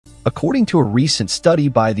According to a recent study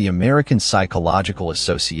by the American Psychological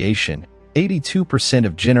Association, 82%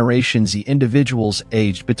 of Generation Z individuals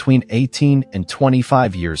aged between 18 and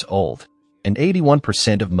 25 years old, and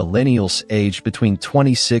 81% of millennials aged between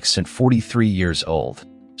 26 and 43 years old,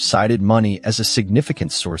 cited money as a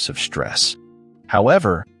significant source of stress.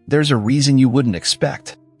 However, there's a reason you wouldn't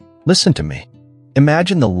expect. Listen to me.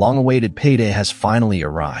 Imagine the long-awaited payday has finally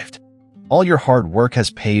arrived. All your hard work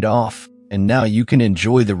has paid off, and now you can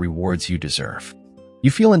enjoy the rewards you deserve. You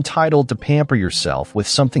feel entitled to pamper yourself with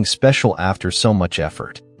something special after so much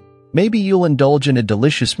effort. Maybe you'll indulge in a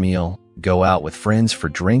delicious meal, go out with friends for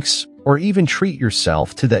drinks, or even treat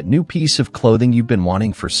yourself to that new piece of clothing you've been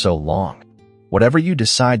wanting for so long. Whatever you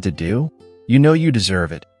decide to do, you know you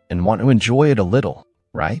deserve it and want to enjoy it a little,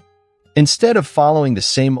 right? Instead of following the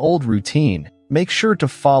same old routine, make sure to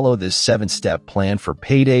follow this 7-step plan for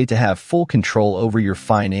payday to have full control over your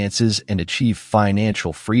finances and achieve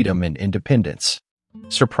financial freedom and independence.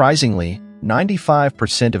 Surprisingly,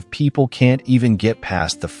 95% of people can't even get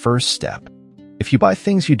past the first step. If you buy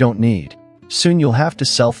things you don't need, soon you'll have to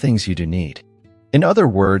sell things you do need. In other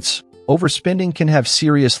words, overspending can have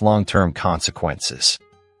serious long-term consequences.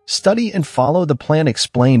 Study and follow the plan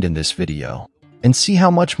explained in this video, and see how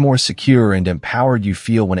much more secure and empowered you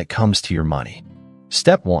feel when it comes to your money.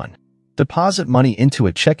 Step 1. Deposit money into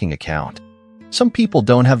a checking account. Some people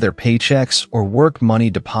don't have their paychecks or work money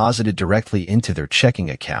deposited directly into their checking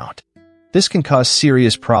account. This can cause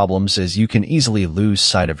serious problems as you can easily lose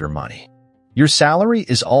sight of your money. Your salary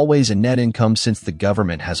is always a net income since the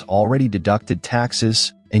government has already deducted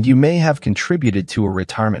taxes, and you may have contributed to a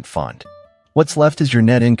retirement fund. What's left is your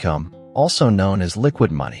net income, also known as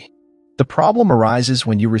liquid money. The problem arises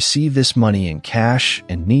when you receive this money in cash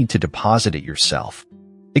and need to deposit it yourself.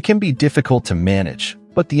 It can be difficult to manage,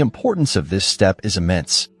 but the importance of this step is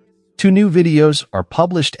immense. 2 new videos are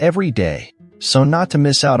published every day, so not to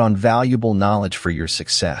miss out on valuable knowledge for your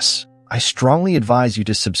success, I strongly advise you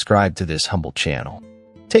to subscribe to this humble channel.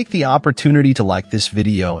 Take the opportunity to like this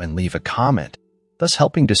video and leave a comment, thus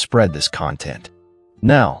helping to spread this content.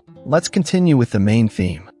 Now, let's continue with the main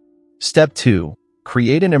theme. Step 2.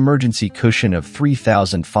 Create an emergency cushion of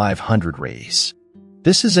 3,500 Rs.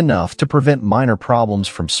 This is enough to prevent minor problems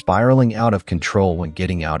from spiraling out of control when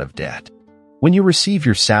getting out of debt. When you receive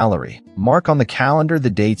your salary, mark on the calendar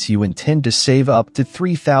the dates you intend to save up to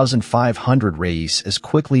 3,500 Rs as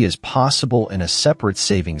quickly as possible in a separate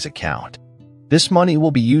savings account. This money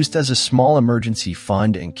will be used as a small emergency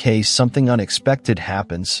fund in case something unexpected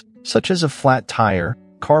happens, such as a flat tire,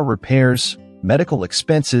 car repairs, medical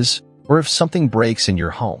expenses, or if something breaks in your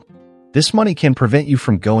home. This money can prevent you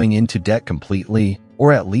from going into debt completely,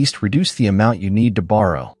 or at least reduce the amount you need to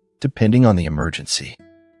borrow, depending on the emergency.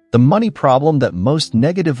 The money problem that most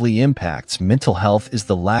negatively impacts mental health is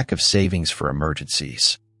the lack of savings for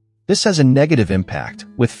emergencies. This has a negative impact,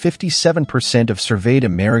 with 57% of surveyed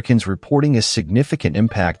Americans reporting a significant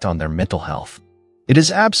impact on their mental health. It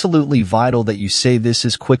is absolutely vital that you save this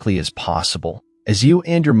as quickly as possible, as you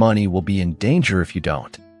and your money will be in danger if you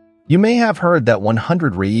don't. You may have heard that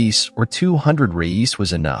 100 Rs or 200 Rs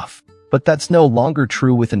was enough, but that's no longer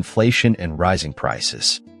true with inflation and rising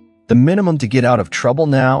prices. The minimum to get out of trouble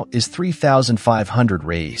now is 3,500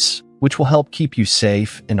 Rs, which will help keep you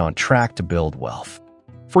safe and on track to build wealth.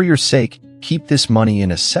 For your sake, keep this money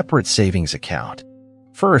in a separate savings account.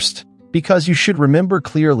 First, because you should remember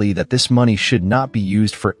clearly that this money should not be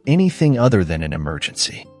used for anything other than an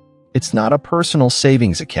emergency. It's not a personal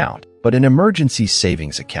savings account, but an emergency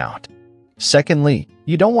savings account. Secondly,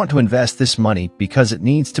 you don't want to invest this money because it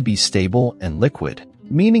needs to be stable and liquid,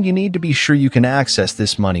 meaning you need to be sure you can access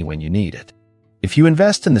this money when you need it. If you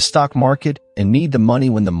invest in the stock market and need the money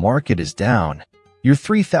when the market is down, your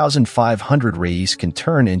 3,500 Rs can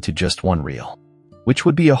turn into just 1 Real, which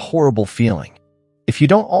would be a horrible feeling. If you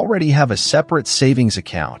don't already have a separate savings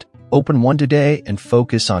account, open one today and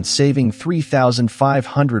focus on saving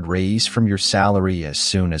 3,500 Rs from your salary as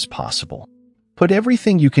soon as possible. Put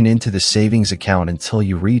everything you can into the savings account until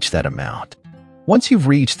you reach that amount. Once you've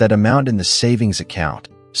reached that amount in the savings account,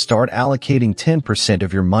 start allocating 10%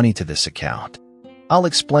 of your money to this account. I'll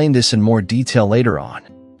explain this in more detail later on.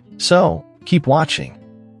 So, keep watching.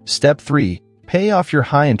 Step 3. Pay off your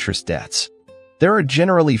high-interest debts. There are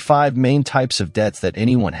generally 5 main types of debts that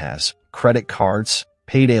anyone has: credit cards,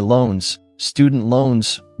 payday loans, student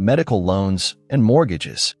loans, medical loans, and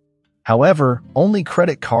mortgages. However, only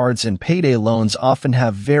credit cards and payday loans often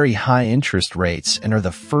have very high interest rates and are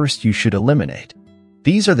the first you should eliminate.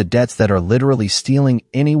 These are the debts that are literally stealing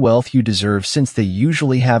any wealth you deserve since they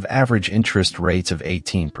usually have average interest rates of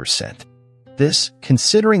 18%. This,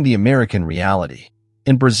 considering the American reality,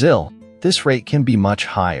 In Brazil, this rate can be much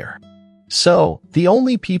higher. So, the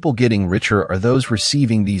only people getting richer are those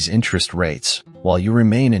receiving these interest rates, while you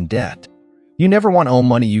remain in debt. You never want to owe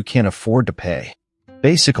money you can't afford to pay.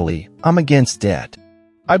 Basically, I'm against debt.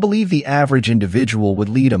 I believe the average individual would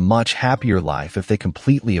lead a much happier life if they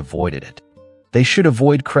completely avoided it. They should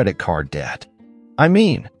avoid credit card debt. I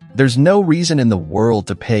mean, there's no reason in the world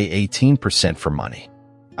to pay 18% for money.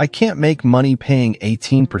 I can't make money paying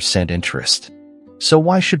 18% interest. So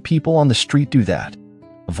why should people on the street do that?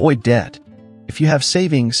 Avoid debt. If you have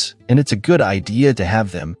savings, and it's a good idea to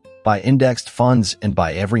have them, buy indexed funds and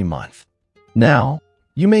buy every month. Now,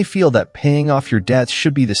 you may feel that paying off your debts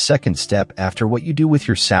should be the second step after what you do with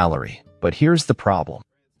your salary, but here's the problem.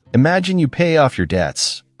 Imagine you pay off your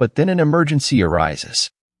debts, but then an emergency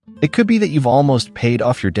arises. It could be that you've almost paid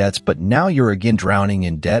off your debts, but now you're again drowning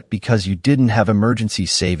in debt because you didn't have emergency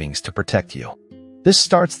savings to protect you. This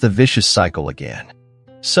starts the vicious cycle again.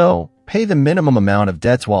 So, pay the minimum amount of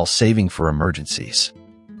debts while saving for emergencies.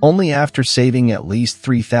 Only after saving at least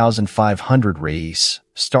 3,500 reais,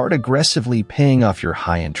 start aggressively paying off your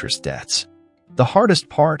high-interest debts. The hardest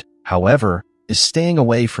part, however, is staying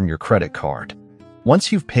away from your credit card.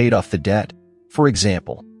 Once you've paid off the debt, for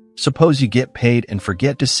example, suppose you get paid and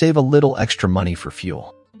forget to save a little extra money for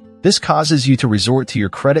fuel. This causes you to resort to your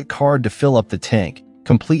credit card to fill up the tank,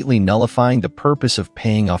 completely nullifying the purpose of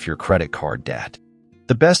paying off your credit card debt.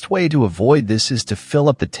 The best way to avoid this is to fill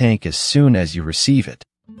up the tank as soon as you receive it.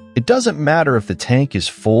 It doesn't matter if the tank is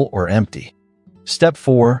full or empty. Step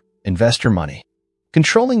 4. Invest your money.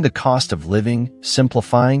 Controlling the cost of living,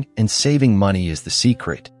 simplifying, and saving money is the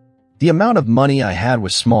secret. The amount of money I had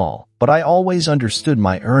was small, but I always understood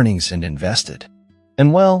my earnings and invested.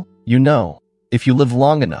 And well, you know, if you live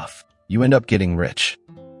long enough, you end up getting rich.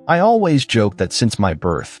 I always joke that since my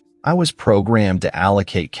birth, I was programmed to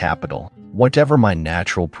allocate capital, whatever my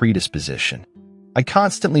natural predisposition. I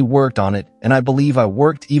constantly worked on it, and I believe I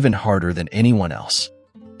worked even harder than anyone else.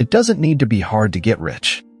 It doesn't need to be hard to get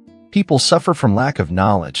rich. People suffer from lack of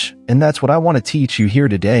knowledge, and that's what I want to teach you here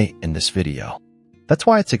today in this video. That's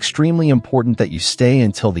why it's extremely important that you stay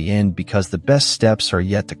until the end, because the best steps are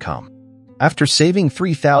yet to come. After saving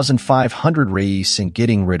 3,500 reais and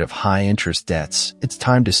getting rid of high-interest debts, it's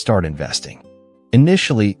time to start investing.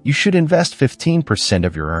 Initially, you should invest 15%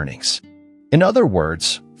 of your earnings. In other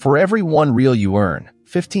words, for every 1 real you earn,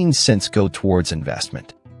 15 cents go towards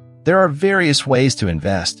investment. There are various ways to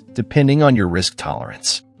invest, depending on your risk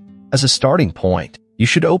tolerance. As a starting point, you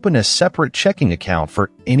should open a separate checking account for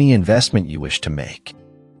any investment you wish to make.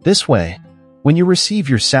 This way, when you receive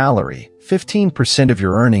your salary, 15% of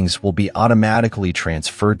your earnings will be automatically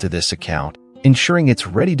transferred to this account, ensuring it's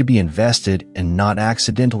ready to be invested and not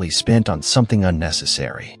accidentally spent on something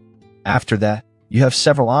unnecessary. After that, you have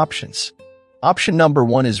several options. Option number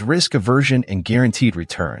 1 is risk aversion and guaranteed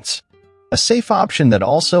returns. A safe option that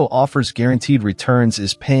also offers guaranteed returns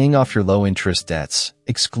is paying off your low-interest debts,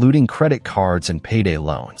 excluding credit cards and payday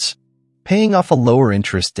loans. Paying off a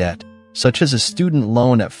lower-interest debt, such as a student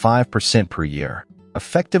loan at 5% per year,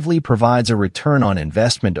 effectively provides a return on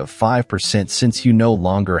investment of 5% since you no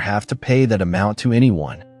longer have to pay that amount to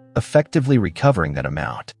anyone, effectively recovering that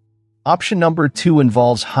amount. Option number 2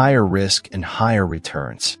 involves higher risk and higher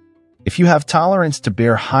returns. If you have tolerance to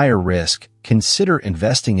bear higher risk, consider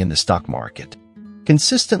investing in the stock market.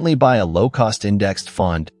 Consistently buy a low-cost indexed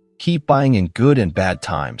fund. Keep buying in good and bad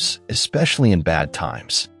times, especially in bad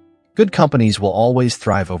times. Good companies will always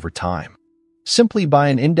thrive over time. Simply buy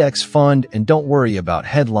an index fund and don't worry about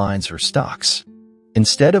headlines or stocks.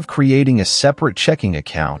 Instead of creating a separate checking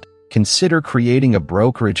account, consider creating a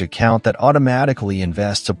brokerage account that automatically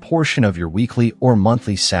invests a portion of your weekly or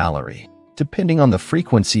monthly salary, depending on the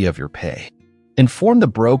frequency of your pay. Inform the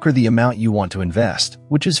broker the amount you want to invest,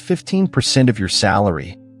 which is 15% of your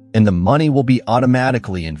salary, and the money will be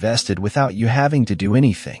automatically invested without you having to do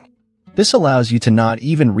anything. This allows you to not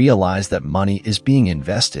even realize that money is being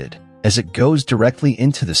invested, as it goes directly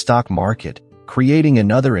into the stock market, creating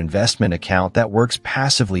another investment account that works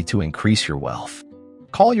passively to increase your wealth.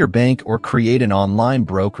 Call your bank or create an online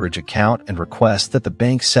brokerage account and request that the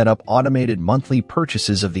bank set up automated monthly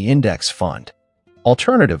purchases of the index fund.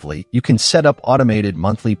 Alternatively, you can set up automated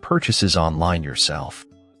monthly purchases online yourself.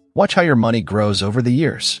 Watch how your money grows over the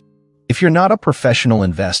years. If you're not a professional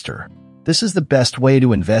investor, this is the best way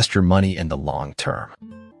to invest your money in the long term.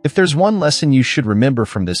 If there's one lesson you should remember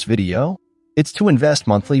from this video, it's to invest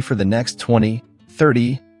monthly for the next 20,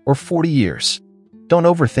 30, or 40 years. Don't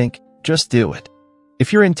overthink, just do it.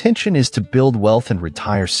 If your intention is to build wealth and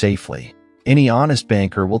retire safely, any honest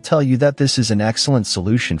banker will tell you that this is an excellent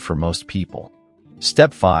solution for most people.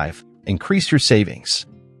 Step 5. increase your savings.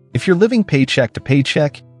 If you're living paycheck to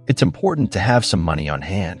paycheck, it's important to have some money on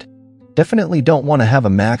hand. Definitely don't want to have a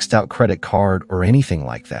maxed out credit card or anything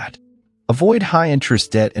like that. Avoid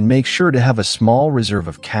high-interest debt and make sure to have a small reserve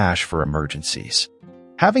of cash for emergencies.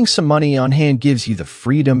 Having some money on hand gives you the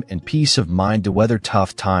freedom and peace of mind to weather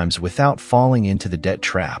tough times without falling into the debt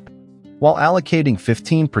trap. While allocating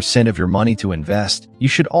 15% of your money to invest, you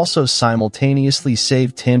should also simultaneously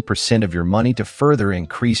save 10% of your money to further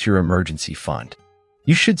increase your emergency fund.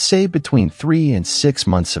 You should save between 3 and 6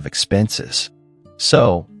 months of expenses.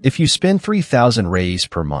 So, if you spend 3,000 raise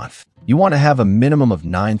per month, you want to have a minimum of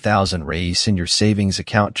 9,000 raise in your savings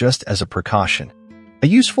account just as a precaution. A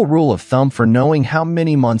useful rule of thumb for knowing how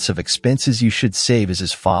many months of expenses you should save is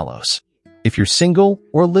as follows. If you're single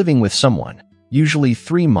or living with someone, usually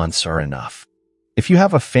 3 months are enough. If you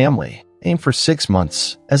have a family, aim for 6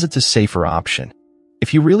 months, as it's a safer option.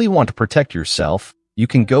 If you really want to protect yourself, you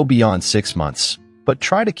can go beyond 6 months, but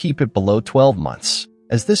try to keep it below 12 months,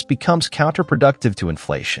 as this becomes counterproductive to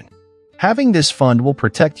inflation. Having this fund will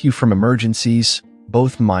protect you from emergencies,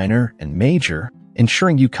 both minor and major,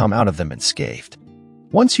 ensuring you come out of them unscathed.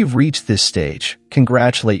 Once you've reached this stage,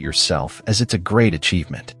 congratulate yourself, as it's a great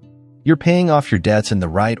achievement. You're paying off your debts in the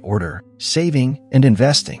right order, saving and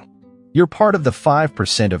investing. You're part of the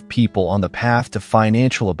 5% of people on the path to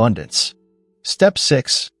financial abundance. Step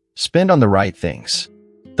 6. Spend on the right things.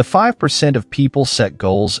 The 5% of people set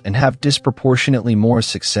goals and have disproportionately more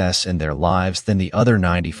success in their lives than the other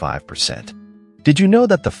 95%. Did you know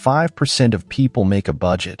that the 5% of people make a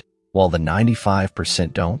budget, while the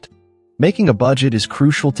 95% don't? Making a budget is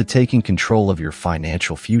crucial to taking control of your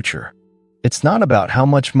financial future. It's not about how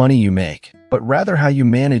much money you make, but rather how you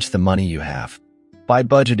manage the money you have. By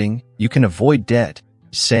budgeting, you can avoid debt,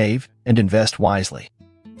 save, and invest wisely.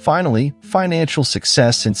 Finally, financial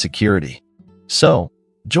success and security. So,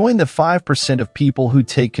 join the 5% of people who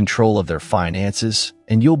take control of their finances,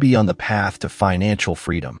 and you'll be on the path to financial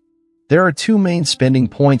freedom. There are 2 main spending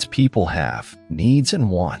points people have: needs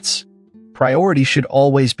and wants. Priority should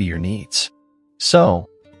always be your needs. So,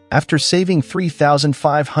 after saving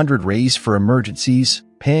 3,500 raise for emergencies,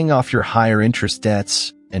 paying off your higher interest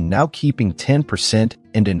debts, and now keeping 10%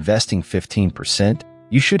 and investing 15%,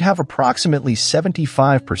 you should have approximately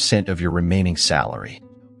 75% of your remaining salary.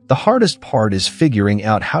 The hardest part is figuring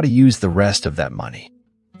out how to use the rest of that money.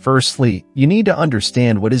 Firstly, you need to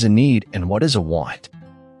understand what is a need and what is a want.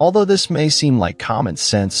 Although this may seem like common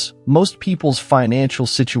sense, most people's financial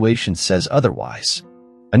situation says otherwise.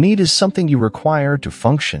 A need is something you require to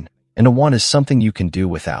function, and a want is something you can do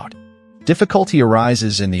without. Difficulty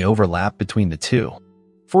arises in the overlap between the two.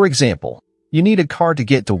 For example, you need a car to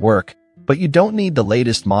get to work, but you don't need the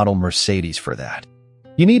latest model Mercedes for that.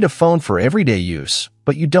 You need a phone for everyday use,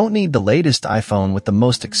 but you don't need the latest iPhone with the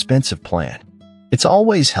most expensive plan. It's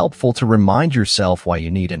always helpful to remind yourself why you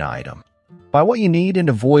need an item. Buy what you need and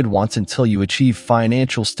avoid wants until you achieve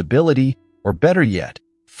financial stability, or better yet,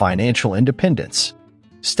 financial independence.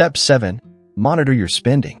 Step 7. Monitor your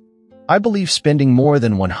spending. I believe spending more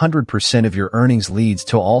than 100% of your earnings leads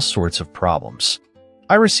to all sorts of problems.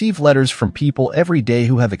 I receive letters from people every day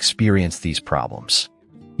who have experienced these problems.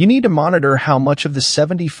 You need to monitor how much of the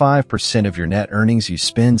 75% of your net earnings you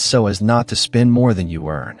spend so as not to spend more than you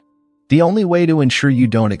earn. The only way to ensure you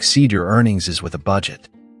don't exceed your earnings is with a budget.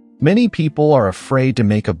 Many people are afraid to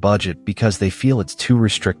make a budget because they feel it's too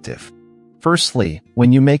restrictive. Firstly,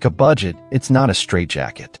 when you make a budget, it's not a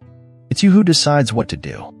straitjacket. It's you who decides what to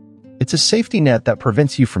do. It's a safety net that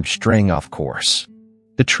prevents you from straying off course.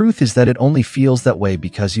 The truth is that it only feels that way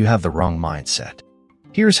because you have the wrong mindset.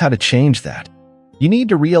 Here's how to change that. You need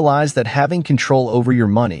to realize that having control over your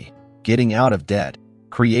money, getting out of debt,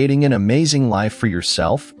 creating an amazing life for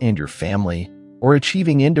yourself and your family, or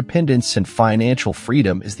achieving independence and financial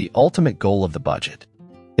freedom is the ultimate goal of the budget.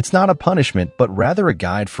 It's not a punishment, but rather a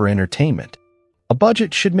guide for entertainment. A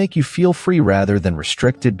budget should make you feel free rather than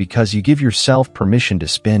restricted because you give yourself permission to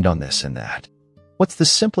spend on this and that. What's the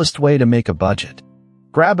simplest way to make a budget?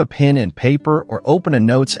 Grab a pen and paper or open a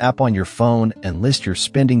notes app on your phone and list your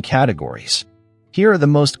spending categories. Here are the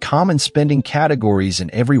most common spending categories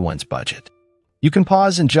in everyone's budget. You can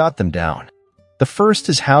pause and jot them down. The first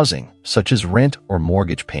is housing, such as rent or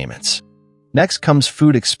mortgage payments. Next comes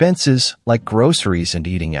food expenses, like groceries and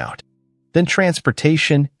eating out. Then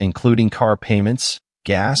transportation, including car payments,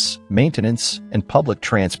 gas, maintenance, and public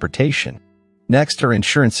transportation. Next are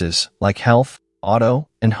insurances, like health, auto,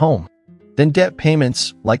 and home. Then debt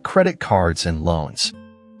payments, like credit cards and loans.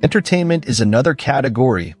 Entertainment is another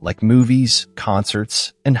category, like movies,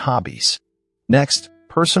 concerts, and hobbies. Next,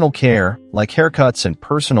 personal care, like haircuts and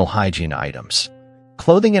personal hygiene items.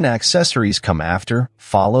 Clothing and accessories come after,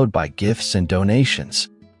 followed by gifts and donations.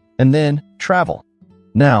 And then, travel.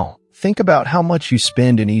 Now, think about how much you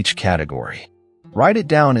spend in each category. Write it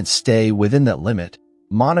down and stay within that limit,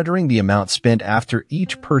 monitoring the amount spent after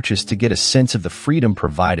each purchase to get a sense of the freedom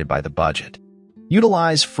provided by the budget.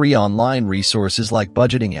 Utilize free online resources like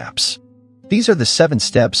budgeting apps. These are the 7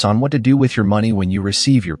 steps on what to do with your money when you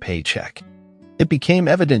receive your paycheck. It became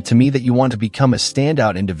evident to me that you want to become a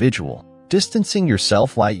standout individual, distancing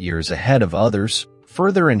yourself light years ahead of others,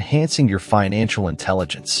 further enhancing your financial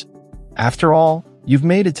intelligence. After all, you've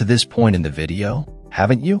made it to this point in the video,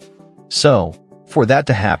 haven't you? So, for that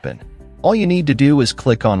to happen, all you need to do is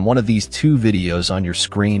click on one of these 2 videos on your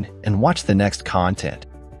screen and watch the next content,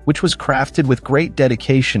 which was crafted with great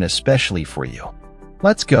dedication especially for you.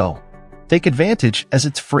 Let's go. Take advantage as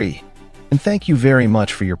it's free. And thank you very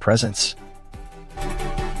much for your presence.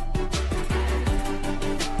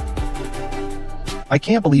 I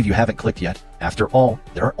can't believe you haven't clicked yet. After all,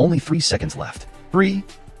 there are only 3 seconds left. 3,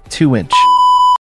 2 inch.